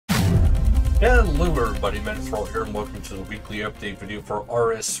Hello everybody, Manithral here, and welcome to the weekly update video for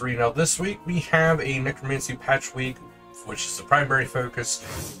RS3. Now this week we have a Necromancy patch week, which is the primary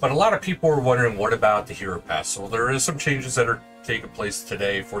focus, but a lot of people are wondering what about the Hero Pass. So there is some changes that are taking place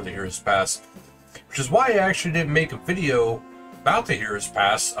today for the Heroes Pass, which is why I actually didn't make a video about the Heroes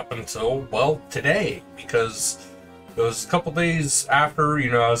Pass up until, well, today, because it was a couple days after,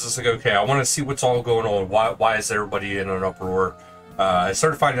 I was just like, okay, I want to see what's all going on. Why is everybody in an uproar? I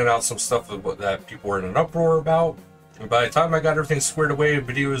started finding out some stuff that people were in an uproar about, and by the time I got everything squared away and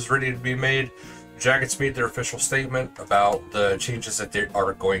video was ready to be made, Jagex made their official statement about the changes that they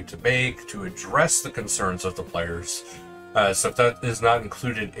are going to make to address the concerns of the players. So if that is not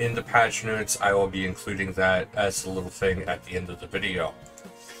included in the patch notes, I will be including that as a little thing at the end of the video.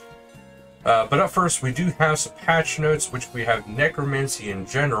 But up first, we do have some patch notes, which we have Necromancy in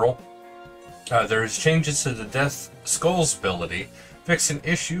general. There's changes to the Death Skulls ability. Fix an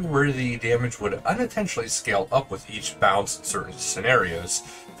issue where the damage would unintentionally scale up with each bounce in certain scenarios.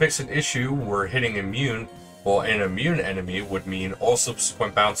 Fix an issue where hitting immune, well, an immune enemy would mean all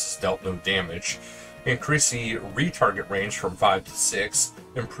subsequent bounces dealt no damage. Increase the retarget range from 5 to 6.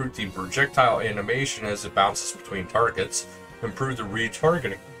 Improve the projectile animation as it bounces between targets. Improve the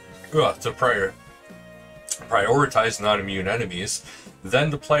retargeting to prioritize non-immune enemies.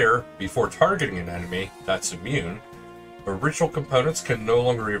 Then the player, before targeting an enemy that's immune, the ritual components can no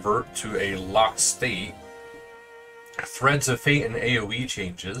longer revert to a locked state. Threads of Fate and AoE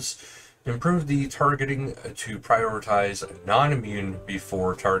changes. Improve the targeting to prioritize non-immune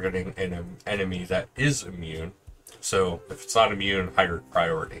before targeting an enemy that is immune. So if it's not immune, higher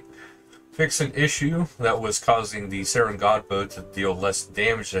priority. Fix an issue that was causing the Saren God bow to deal less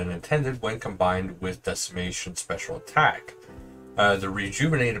damage than intended when combined with Decimation Special Attack. The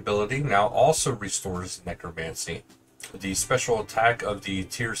Rejuvenate ability now also restores Necromancy. The special attack of the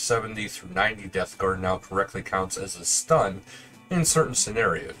tier 70 through 90 Death Guard now correctly counts as a stun in certain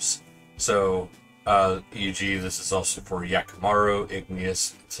scenarios. So, e.g. this is also for Yakimaru,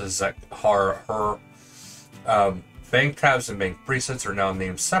 Igneous, Tazek, bank tabs and bank presets are now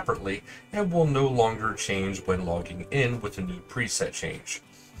named separately and will no longer change when logging in with a new preset change.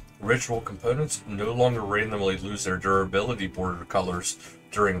 Ritual components no longer randomly lose their durability border colors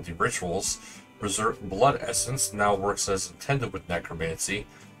during the rituals. Berserk Blood Essence now works as intended with Necromancy.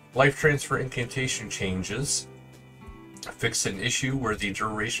 Life Transfer Incantation changes. Fix an issue where the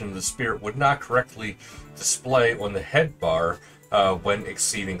duration of the spirit would not correctly display on the head bar when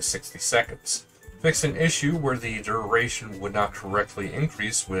exceeding 60 seconds. Fix an issue where the duration would not correctly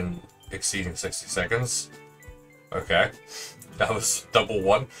increase when exceeding 60 seconds. Okay, that was double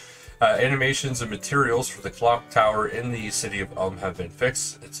one. Animations and materials for the clock tower in the city of have been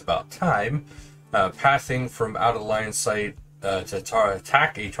fixed. It's about time. Pathing from out of line sight to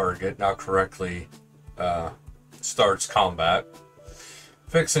attack a target now correctly starts combat.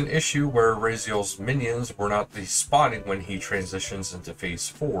 Fix an issue where Raziel's minions were not despawning when he transitions into phase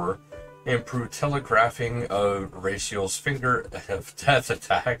 4. Improve telegraphing of Raziel's finger of death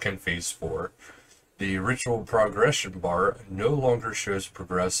attack in phase 4. The ritual progression bar no longer shows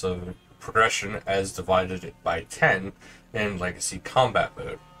progression as divided by 10 in Legacy Combat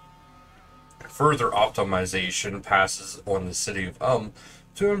mode. Further optimization passes on the city of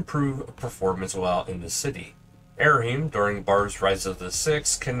to improve performance while in the city. Erhim, during Bar's Rise of the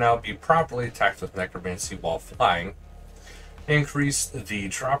Six, can now be properly attacked with Necromancy while flying. Increase the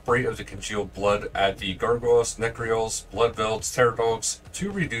drop rate of the congealed blood at the Gargoyles, Necrioles, Bloodvelds, Terrordogs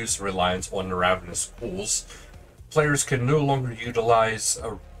to reduce reliance on the Ravenous Ghouls. Players can no longer utilize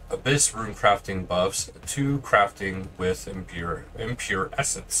Abyss rune crafting buffs to crafting with impure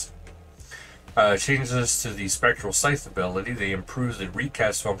essence. Changes to the Spectral Scythe ability. They improve the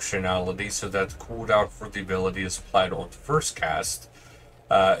recast functionality so that the cooldown for the ability is applied on the first cast.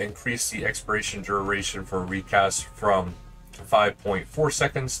 Increase the expiration duration for recast from 5.4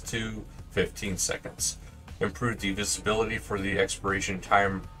 seconds to 15 seconds. Improve the visibility for the expiration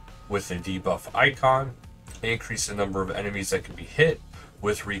time with a debuff icon. Increase the number of enemies that can be hit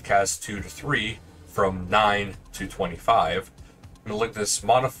with recast 2 to 3 from 9 to 25. Malignus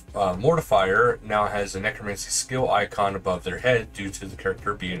Mortifier now has a Necromancy skill icon above their head due to the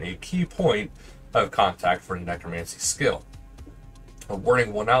character being a key point of contact for the Necromancy skill. A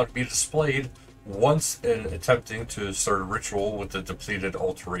warning will now be displayed once in attempting to start a ritual with the depleted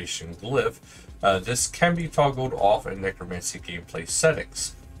alteration glyph. This can be toggled off in Necromancy gameplay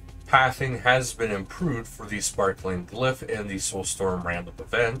settings. Pathing has been improved for the Sparkling Glyph and the Soulstorm random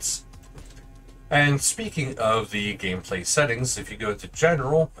events. And speaking of the gameplay settings, if you go to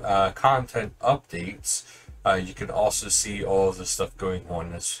General, Content Updates, You can also see all of the stuff going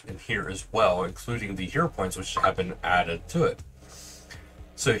on in here as well, including the hero points which have been added to it.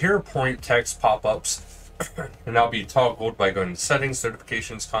 So hero point text pop-ups can now be toggled by going to settings,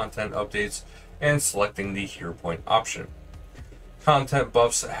 notifications, content updates, and selecting the hero point option. Content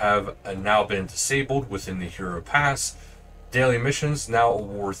buffs have now been disabled within the hero pass. Daily missions now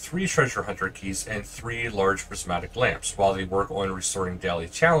award 3 treasure hunter keys and 3 large prismatic lamps, while they work on restoring daily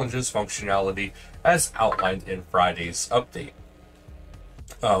challenges functionality as outlined in Friday's update.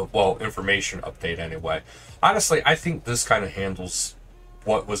 Well, information update anyway. Honestly, I think this kind of handles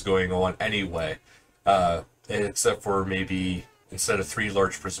what was going on anyway, except for maybe instead of 3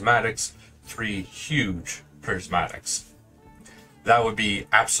 large prismatics, 3 huge prismatics. That would be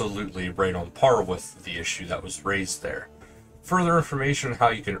absolutely right on par with the issue that was raised there. Further information on how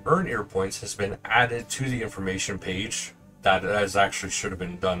you can earn hero points has been added to the information page. That actually should have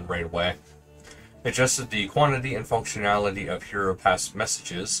been done right away. Adjusted the quantity and functionality of hero pass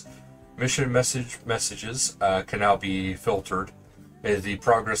messages. Mission messages can now be filtered. The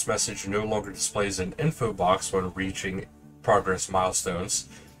progress message no longer displays an info box when reaching progress milestones,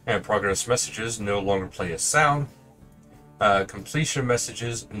 and progress messages no longer play a sound. Completion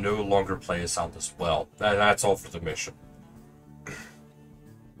messages no longer play a sound as well. And that's all for the mission.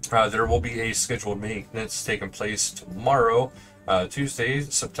 There will be a scheduled maintenance taking place tomorrow, Tuesday,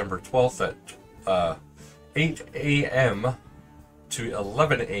 September 12th at 8 a.m. to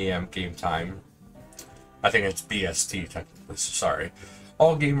 11 a.m. game time. I think it's BST technically, sorry.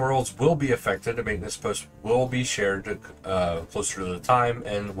 All game worlds will be affected. A maintenance post will be shared closer to the time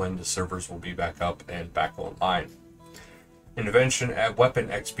and when the servers will be back up and back online. Invention at weapon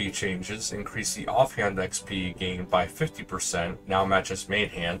XP changes. Increase the offhand XP gain by 50%, now matches main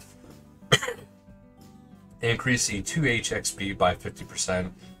hand. Increase the 2H XP by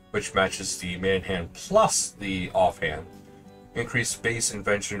 50%, which matches the main hand plus the offhand. Increase base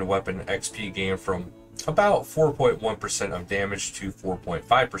invention weapon XP gain from about 4.1% of damage to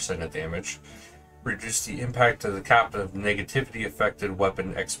 4.5% of damage. Reduce the impact of the cap of negativity affected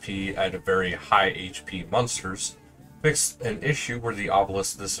weapon XP at a very high HP monsters. Fix an issue where the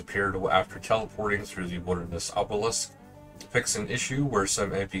obelisk disappeared after teleporting through the wilderness obelisk. Fix an issue where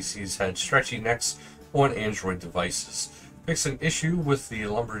some NPCs had stretchy necks on Android devices. Fix an issue with the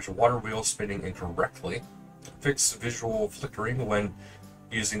Lumbridge water wheel spinning incorrectly. Fix visual flickering when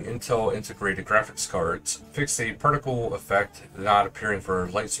using Intel integrated graphics cards. Fix a particle effect not appearing for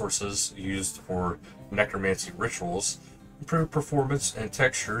light sources used for necromancy rituals. Improve performance and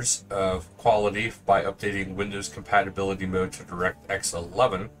textures of quality by updating Windows compatibility mode to DirectX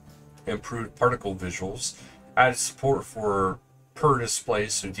 11. Improved particle visuals. Add support for per display,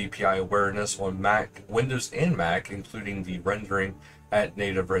 so DPI awareness on Mac, Windows and Mac, including the rendering at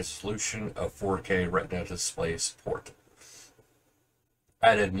native resolution of 4K Retina display support.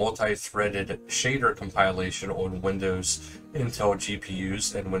 Added multi-threaded shader compilation on Windows Intel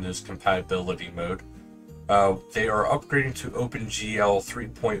GPUs and Windows compatibility mode. They are upgrading to OpenGL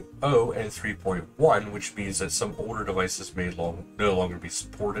 3.0 and 3.1, which means that some older devices may no longer be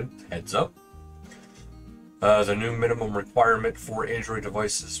supported. Heads up. The new minimum requirement for Android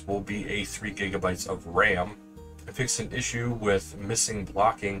devices will be a 3 GB of RAM. Fix an issue with missing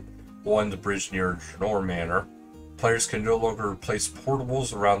blocking on the bridge near Genor Manor. Players can no longer place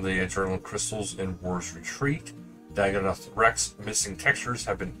portables around the adrenaline crystals in War's Retreat. Dagonoth Rex missing textures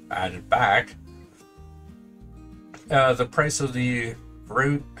have been added back. The price of the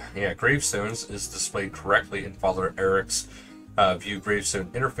gravestones is displayed correctly in Father Eric's View Gravestone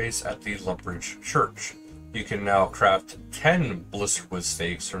interface at the Lumbridge Church. You can now craft 10 Blisterwood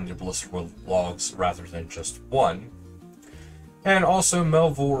stakes from the Blisterwood logs rather than just 1. And also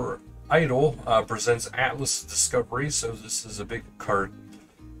Melvor Idol presents Atlas Discovery, so this is a big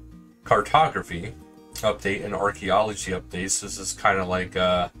cartography update and archaeology updates. This is kind of like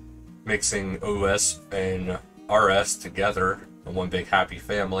mixing OS and RS together in one big happy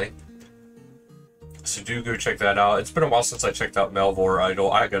family. So do go check that out. It's been a while since I checked out Melvor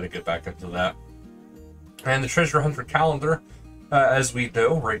Idol. I gotta get back into that. And the Treasure Hunter calendar, as we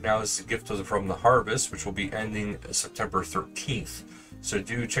know, right now is the Gift from the Harvest, which will be ending September 13th. So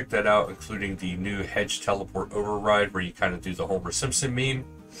do check that out, including the new Hedge Teleport Override, where you kind of do the Homer Simpson meme.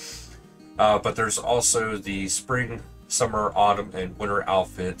 But there's also the Spring, Summer, Autumn, and Winter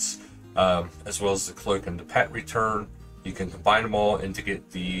outfits, as well as the Cloak and the Pet return. You can combine them all and to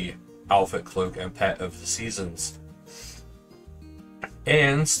get the outfit, cloak, and pet of the seasons.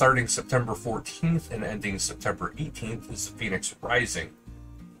 And starting September 14th and ending September 18th is the Phoenix Rising.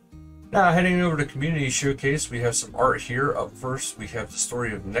 Now, heading over to Community Showcase, we have some art here. Up first, we have the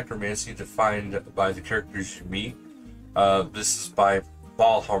story of Necromancy defined by the characters you meet. This is by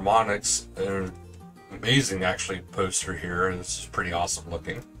Ball Harmonics. An amazing, actually, poster here. This is pretty awesome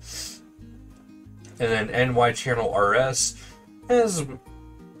looking. And then NY Channel RS has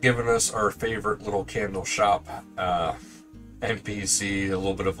given us our favorite little candle shop NPC, a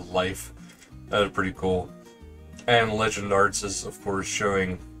little bit of life. That is pretty cool. And Legend Arts is, of course,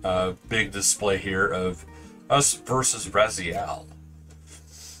 showing a big display here of us versus Raziel.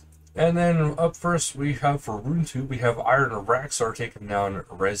 And then up first, we have for RuneTube, we have Iron Raxar taking down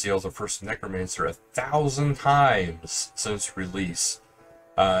Raziel, the first Necromancer, 1,000 times since release.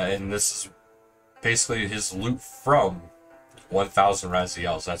 And this is basically his loot from 1,000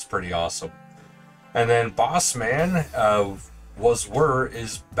 Raziels. That's pretty awesome. And then Bossman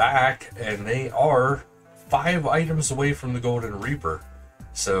is back, and they are 5 items away from the Golden Reaper.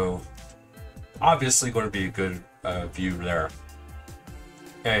 So, obviously going to be a good view there.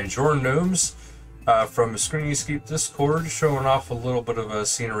 And Jordan Gnomes from Screenscape Discord showing off a little bit of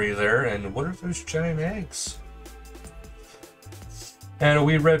scenery there. And what are those giant eggs? And a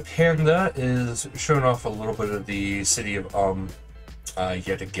Wee Red Panda is showing off a little bit of the city of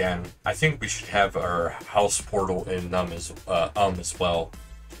yet again. I think we should have our house portal in as well.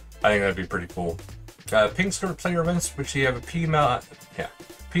 I think that'd be pretty cool. Pink Skirt Player Events, which you have a PMod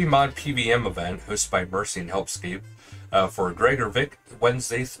PVM event hosted by Mercy and Helpscape for Gregor Vic,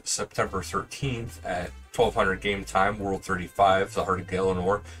 Wednesday, September 13th at 1200 game time, World 35, the Heart of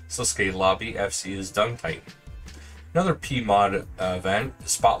Galenor, Sliskade Lobby, FC is Dung Titan. Another PMod event,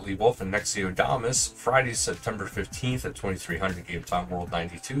 Spotly Wolf and Nexiodamus, Friday, September 15th at 2300 game time, World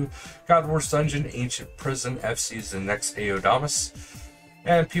 92, God Wars Dungeon, Ancient Prison, FC is the next Aeodamus.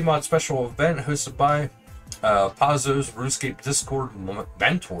 And PMod special event hosted by Pazzo's RuneScape Discord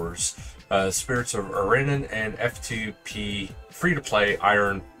mentors, Spirits of Aranan, and F2P free-to-play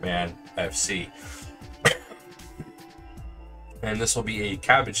Iron Man FC. And this will be a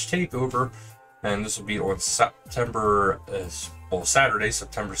cabbage takeover, and this will be on Saturday,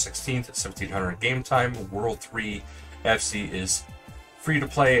 September 16th at 1700 game time. World 3 FC is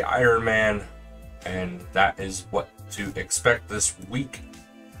free-to-play Iron Man, and that is what to expect this week.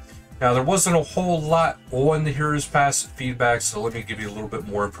 Now, there wasn't a whole lot on the Heroes Pass feedback, so let me give you a little bit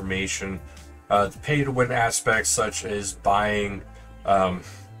more information. The pay-to-win aspects, such as buying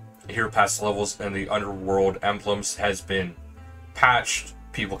Hero Pass levels and the Underworld emblems, has been patched.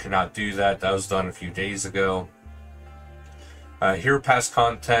 People cannot do that. That was done a few days ago. Hero Pass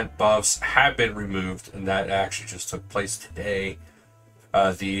content buffs have been removed, and that actually just took place today.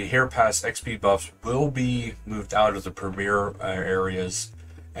 The Hero Pass XP buffs will be moved out of the premier areas,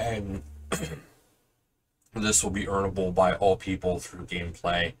 and this will be earnable by all people through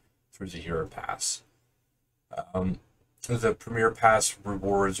gameplay through the Hero Pass. The Premier Pass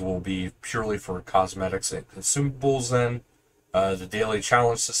rewards will be purely for cosmetics and consumables. Then the daily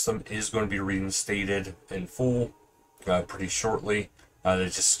challenge system is going to be reinstated in full pretty shortly.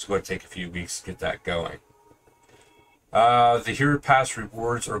 It's just going to take a few weeks to get that going. The Hero Pass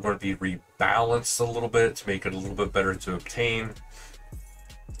rewards are going to be rebalanced a little bit to make it a little bit better to obtain.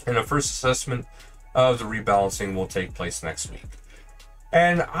 And a first assessment of the rebalancing will take place next week.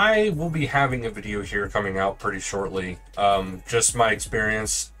 And I will be having a video here coming out pretty shortly. Just my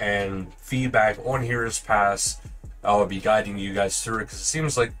experience and feedback on Heroes Pass. I'll be guiding you guys through it, because it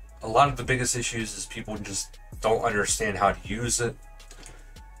seems like a lot of the biggest issues is people just don't understand how to use it.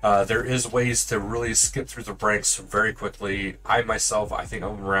 There is ways to really skip through the ranks very quickly. I myself, I think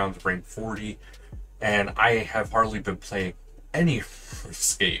I'm around rank 40, and I have hardly been playing any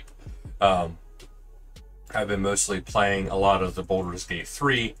Escape. I've been mostly playing a lot of the Baldur's Gate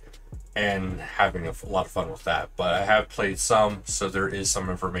 3 and having a lot of fun with that, but I have played some, so there is some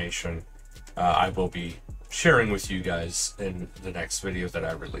information I will be sharing with you guys in the next video that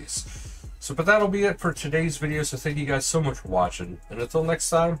I release. So, but that'll be it for today's video, so thank you guys so much for watching, and until next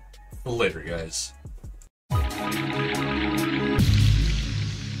time, later guys.